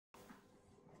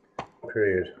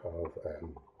period of,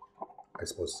 I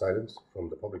suppose, silence from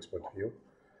the public's point of view.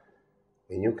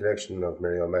 A new collection of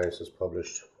Mary O'Malley's was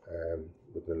published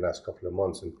within the last couple of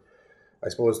months, and I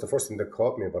suppose the first thing that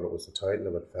caught me about it was the title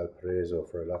of it, Valparaiso,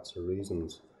 for lots of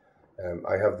reasons.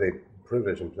 I have the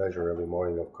privilege and pleasure every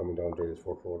morning of coming down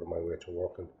Daylesford Road on my way to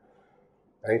work, and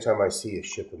anytime I see a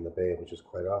ship in the bay, which is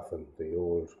quite often, the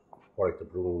old Warwick the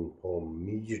Broom poem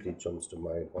immediately jumps to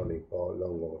mind, Honey, Paul,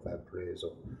 Long of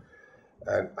Valparaiso.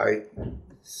 And I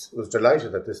was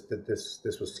delighted that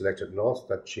this was selected, and also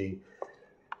that she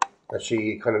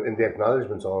kind of, in the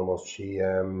acknowledgements almost, she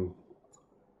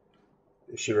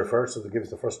refers to gives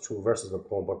the first two verses of the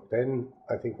poem, but then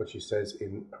I think what she says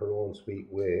in her own sweet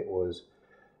way was,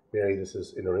 Mary, this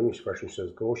is in her English version, she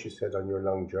says, "Go," she said, "on your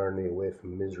long journey away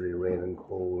from misery, rain and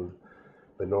cold.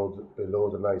 Below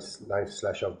the knife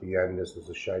slash of the Andes is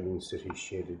a shining city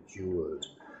shaded jewelled."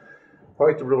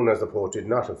 White the Rune, as the poet, did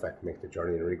not in fact make the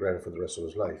journey and regret it for the rest of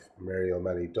his life. Mary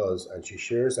O'Malley does, and she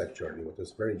shares that journey with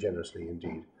us very generously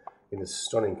indeed in this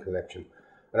stunning collection.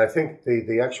 And I think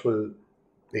the actual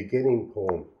beginning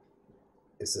poem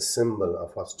is a symbol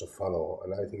of what's to follow,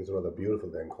 and I think it's a rather beautiful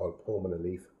thing called Poem in a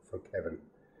Leaf for Kevin.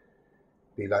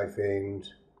 Be life aimed,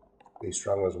 be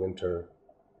strong as winter,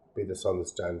 be the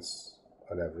sun's dance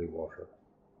on every water.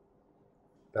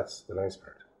 That's the nice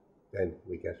part. Then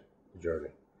we get the journey.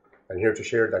 And here to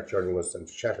share that journey with us and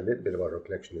to chat a little bit about her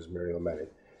collection is Mary O'Malley.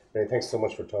 Mary, thanks so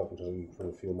much for talking to us for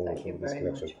a few moments about this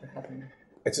collection. Thank you very much for having me.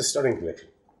 It's a stunning collection.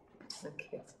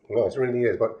 Thank you. No, it really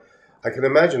is. But I can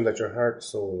imagine that your heart,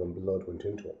 soul and blood went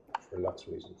into it for lots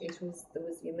of reasons.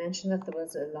 You mentioned that there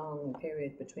was a long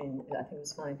period between, I think it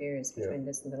was 5 years between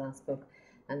this and the last book,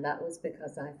 and that was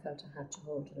because I felt I had to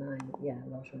hold the line. Yeah, a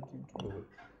lot went into it.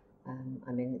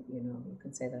 I mean, you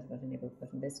can say that about any book,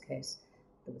 but in this case,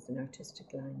 there was an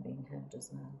artistic line being held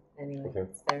as well. Anyway,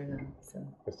 it's there now. So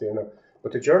it's there now.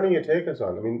 But the journey you take us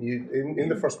on, I mean, you in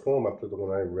the first poem after the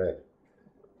one I read,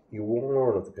 you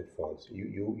warn of the pitfalls.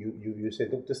 You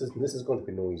said, look, this is going to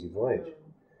be no easy voyage.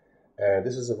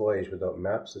 This is a voyage without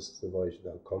maps. This is a voyage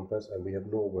without compass, and we have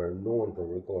nowhere known where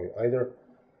we're going, either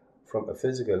from a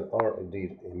physical or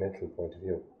indeed a mental point of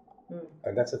view.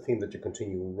 And that's a theme that you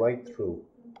continue right through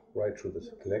this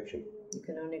collection. You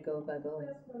can only go by going.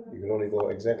 You can only go,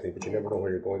 exactly, but you never know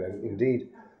where you're going. And indeed,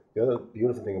 the other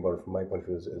beautiful thing about it from my point of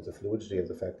view is the fluidity of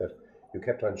the fact that you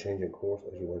kept on changing course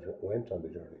as you went on the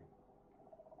journey.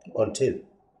 Until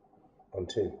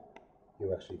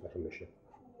you actually got on the ship.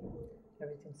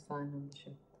 Everything's fine on the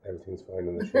ship. Everything's fine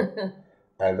on the ship.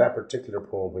 And that particular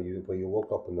poem where you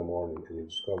woke up in the morning and you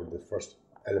discovered the first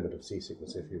element of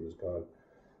seasickness, if you was gone,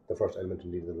 the first element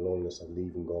indeed of the loneliness of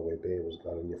leaving Galway Bay was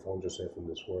gone, and you found yourself in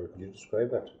this world. Could you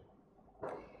describe that?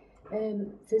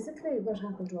 Physically, what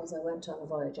happened was I went on a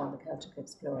voyage on the Celtic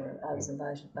Explorer. I was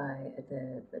invited by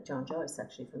the John Joyce,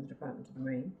 actually, from the Department of the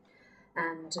Marine,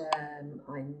 and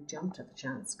I jumped at the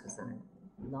chance because I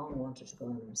long wanted to go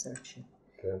on a research ship.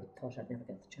 Thought I'd never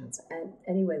get the chance. And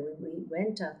anyway, we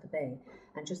went out the bay,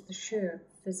 and just the sheer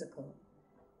physical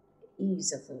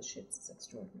ease of those ships is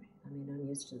extraordinary. I mean, I'm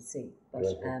used to the sea, but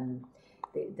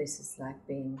this is like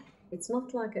it's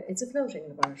not like it's a floating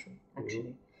laboratory,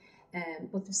 actually.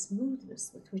 But the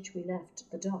smoothness with which we left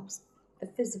the docks, the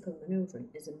physical manoeuvring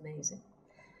is amazing.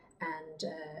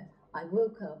 And I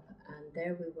woke up, and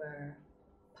there we were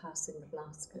passing the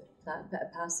Blasket,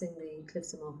 passing the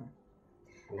Cliffs of Moher,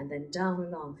 and then down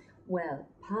along. Well,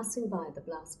 passing by the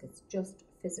Blaskets just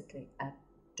physically at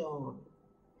dawn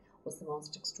was the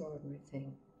most extraordinary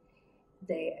thing.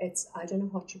 I don't know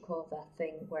what you call that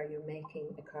thing where you're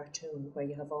making a cartoon where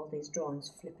you have all these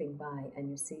drawings flipping by and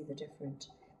you see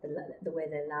the way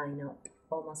they line up,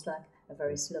 almost like a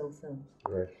very slow film.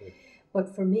 Right.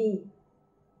 But for me,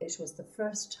 it was the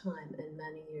first time in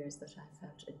many years that I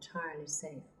felt entirely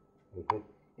safe,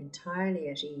 entirely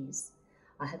at ease.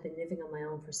 I had been living on my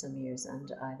own for some years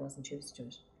and I wasn't used to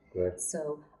it. Right.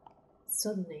 So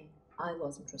suddenly I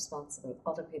wasn't responsible.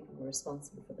 Other people were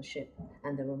responsible for the ship,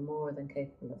 and they were more than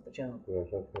capable of the job.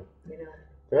 Right, okay. You know.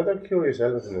 The other curious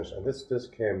element in it, and this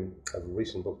came of a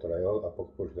recent book that a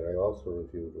book that I also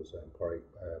reviewed, was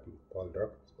Paul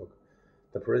Durkin's book,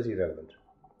 The Parisian Element.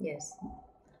 Yes.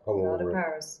 A lot of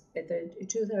Paris.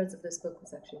 2/3 of this book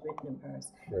was actually written in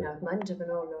Paris. Right. Now, it mightn't have been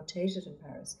all notated in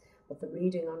Paris, but the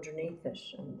reading underneath it,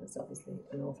 and there's obviously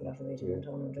an awful lot of reading went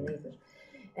on underneath it,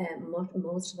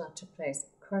 most of that took place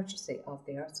courtesy of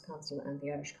the Arts Council and the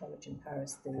Irish College in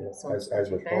Paris,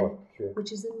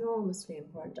 which is enormously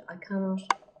important. I cannot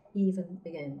even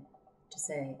begin to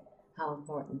say how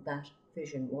important that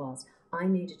vision was. I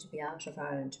needed to be out of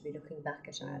Ireland, to be looking back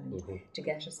at Ireland, to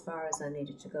get as far as I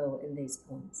needed to go in these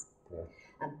poems.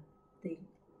 And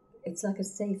It's like a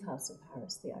safe house in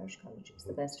Paris, the Irish College. It's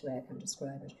the best way I can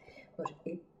describe it. But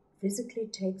it physically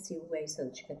takes you away so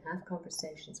that you can have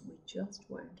conversations we just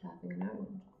weren't having in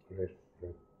Ireland. Right,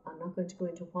 right. I'm not going to go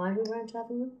into why we weren't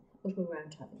having them, but we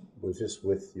weren't having them. Was this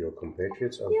with your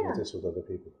compatriots or was this with other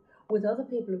people? With other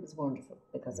people, it was wonderful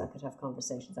because I could have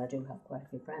conversations. I do have quite a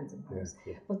few friends in Paris.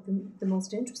 Yeah, yeah. But the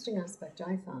most interesting aspect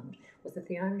I found was that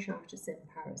the Irish artists in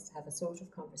Paris have a sort of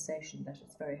conversation that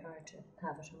it's very hard to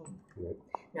have at home. Right.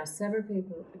 Now, several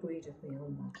people agreed with me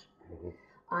on that. Mm-hmm.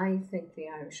 I think the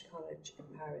Irish College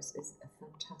in Paris is a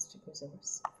fantastic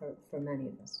resource for many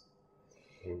of us.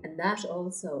 Mm. And that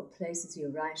also places you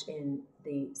right in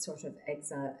the sort of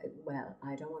exile. Well,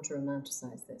 I don't want to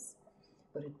romanticize this,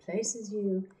 but it places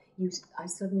you. I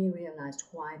suddenly realised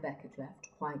why Beckett left,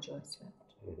 why Joyce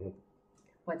left,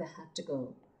 why they had to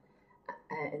go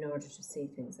in order to see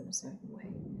things in a certain way.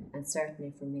 And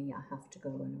certainly for me, I have to go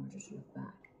in order to look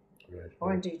back,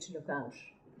 or indeed to look out.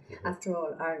 After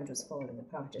all, Ireland was falling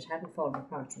apart. It hadn't fallen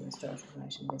apart when I started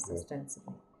writing this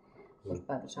ostensibly. But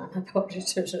by the time I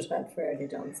published it, it had fairly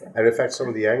done so. And in fact, some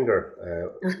of the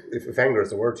anger, if anger is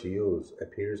the word to use,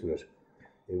 appears in it.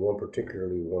 In one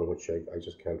particularly one which I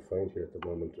just can't find here at the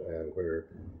moment, where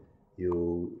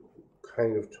you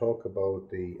kind of talk about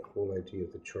the whole idea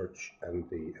of the church and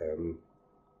the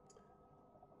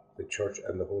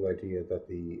whole idea that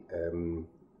the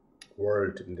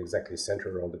world didn't exactly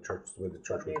centre around the church the way the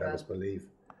church would have us believe.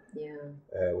 Yeah.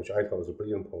 Which I thought was a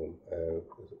brilliant poem.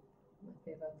 Might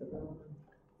be about the Roman.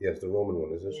 Yes, the Roman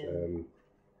one, is it?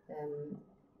 Yeah.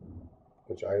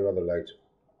 Which I rather liked.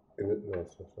 No,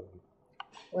 it's not.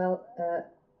 Well,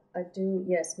 I do,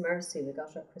 yes, mercy. We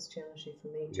got our Christianity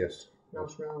from Egypt. Yes.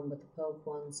 Not Rome, but the Pope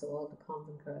won, so all the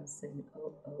convent girls sing,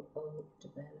 oh, oh, oh, de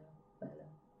Bella, Bella,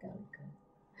 Gallica.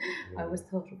 I always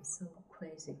thought it was so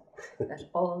crazy that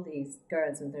all these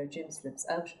girls in their gym slips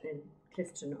out in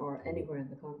Clifton or anywhere in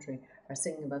the country are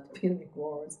singing about the Punic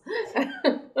Wars.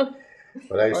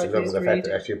 Well, I used to love the fact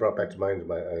that actually brought back to mind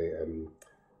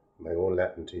my own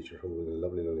Latin teacher, who was a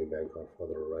lovely man called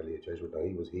Father O'Reilly, a Jesuit. Now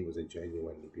he was a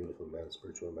genuinely beautiful man,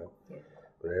 spiritual man. Yeah.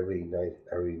 But every night,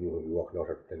 every knew when we walking out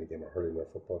or playing a game or hurling our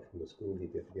football from the school,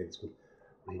 he'd get to get to school.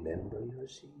 Remember your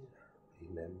Caesar.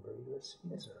 Remember your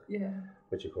Caesar. Yeah.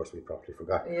 Which of course we promptly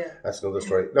forgot. Yeah. That's another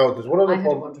story. No, there's one other. I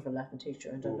had a wonderful Latin teacher,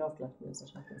 and I loved Latin as it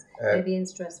happens. Maybe in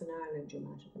Stress in Ireland, you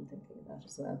might have been thinking about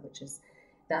as well, which is.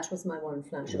 That was my one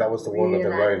flash. That was the one of the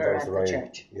Rhine. That was the Rhine.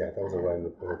 Church. Yeah, that was the Rhine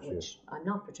approach. Which I'm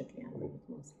not particularly angry with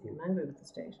most. I'm angry with the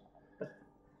state. But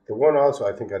the one also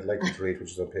I think I'd like you to read,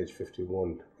 which is on page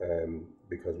 51,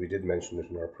 because we did mention it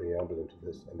in our preamble into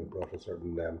this, and it brought a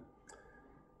certain,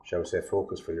 shall we say,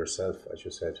 focus for yourself, as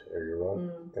you said earlier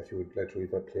on. If you would like to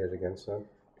read that, play it again, Sam.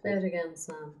 Play it again,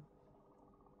 Sam.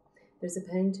 There's a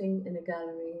painting in a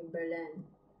gallery in Berlin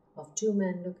of two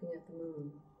men looking at the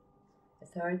moon.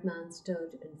 A third man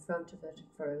stood in front of it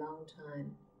for a long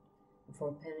time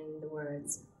before penning the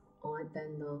words, "En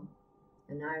attendant,"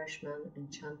 an Irishman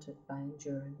enchanted by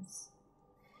endurance.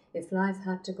 If life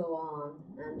had to go on,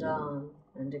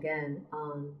 and again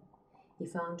on, he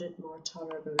found it more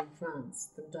tolerable in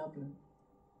France than Dublin.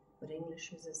 But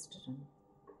English resisted him,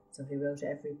 so he wrote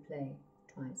every play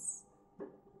twice.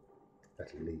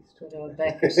 At least. Good old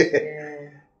Beckett, yeah.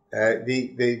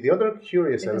 The other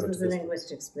curious because element there's a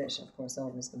linguistic split, of course,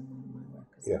 always going on in my work.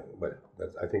 Yeah, well,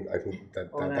 I think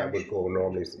that would go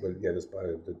normally. Well, yeah,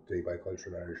 the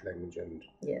bicultural Irish language and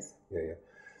yes, yeah.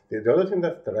 The other thing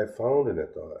that I found in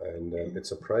it though, and it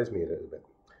surprised me a little bit.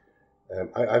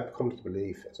 I've come to the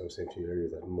belief, as I was saying to you earlier,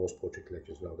 that in most poetry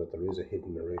collections now that there is a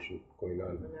hidden narration going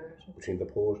on between the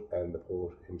poet and the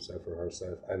poet himself or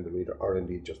herself and the reader, or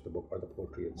indeed just the book or the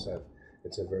poetry itself.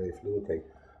 It's a very fluid thing.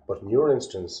 But in your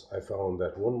instance, I found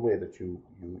that one way that you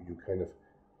kind of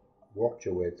worked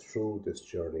your way through this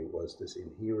journey was this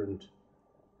inherent,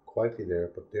 quietly there,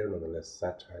 but there nonetheless,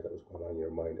 satire that was going on in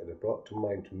your mind. And it brought to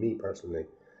mind, to me personally,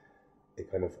 a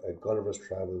kind of a Gulliver's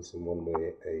Travels in one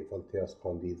way, a Voltaire's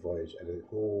Candide voyage, and a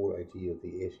whole idea of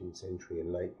the 18th century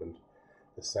Enlightenment,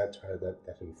 the satire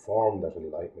that informed that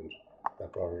Enlightenment,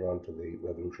 that brought it on to the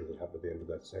revolution that happened at the end of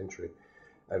that century.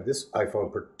 And this I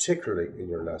found particularly in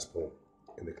your last poem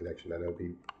in the collection, and I'd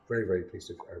be very, very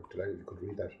pleased or delighted if you could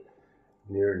read that.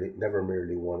 Never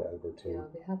merely one Albertine. Yeah, I'll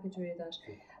be happy to read that.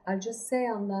 I'll just say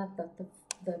on that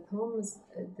the poem was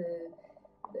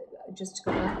just to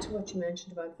go back to what you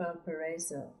mentioned about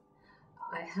Valparaiso.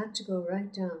 I had to go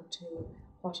right down to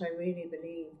what I really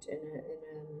believed in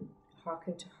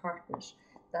Harken to Hartnett,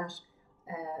 that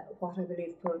what I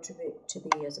believe poetry to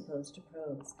be as opposed to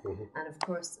prose. Mm-hmm. And of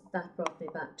course that brought me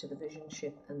back to the vision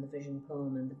ship and the vision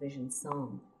poem and the vision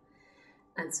song.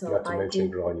 And so Not to I mention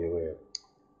did. drawing you away.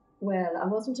 Well, I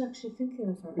wasn't actually thinking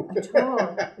of her at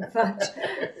all, in fact,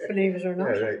 believe it or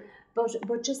not. Yeah, right.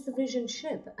 But just the vision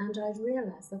ship, and I'd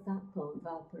realised that poem,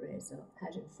 Valparaiso,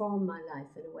 had informed my life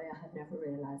in a way I had never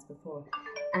realised before.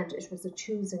 And it was a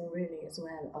choosing, really, as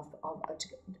well,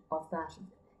 of that,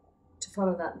 to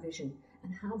follow that vision,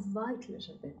 and how vital it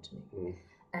had been to me.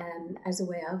 As a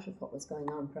way out of what was going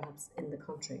on, perhaps, in the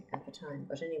country at the time.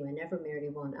 But anyway, Never Merely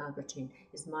One, Albertine,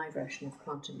 is my version of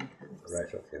quantum mechanics.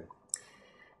 Right, okay.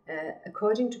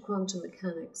 According to quantum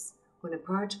mechanics, when a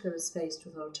particle is faced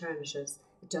with alternatives,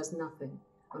 it does nothing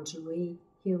until we,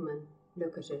 human,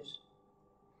 look at it.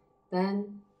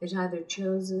 Then it either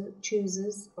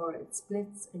chooses or it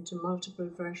splits into multiple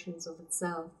versions of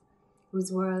itself,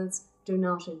 whose worlds do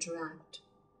not interact.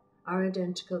 Our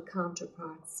identical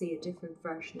counterparts see a different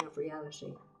version of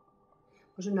reality.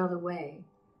 Put another way,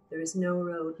 there is no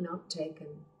road not taken,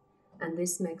 and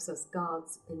this makes us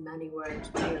gods in many words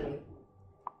merely.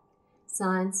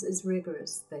 Science is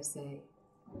rigorous, they say,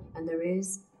 and there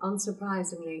is,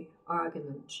 unsurprisingly,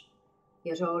 argument.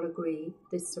 Yet all agree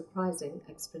this surprising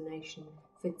explanation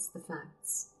fits the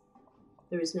facts.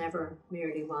 There is never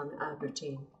merely one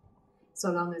Albertine,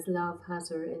 so long as love has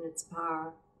her in its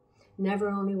power. Never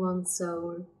only one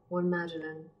soul, one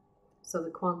Madeline, so the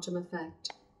quantum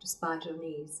effect, despite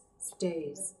unease,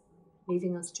 stays,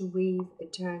 leaving us to weave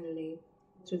eternally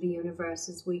through the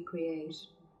universes we create,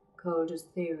 cold as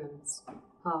theorems,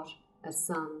 hot as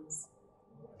suns.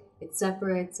 It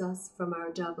separates us from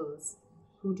our doubles,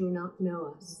 who do not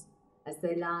know us, as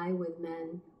they lie with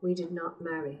men we did not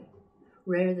marry,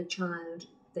 rear the child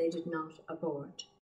they did not abort.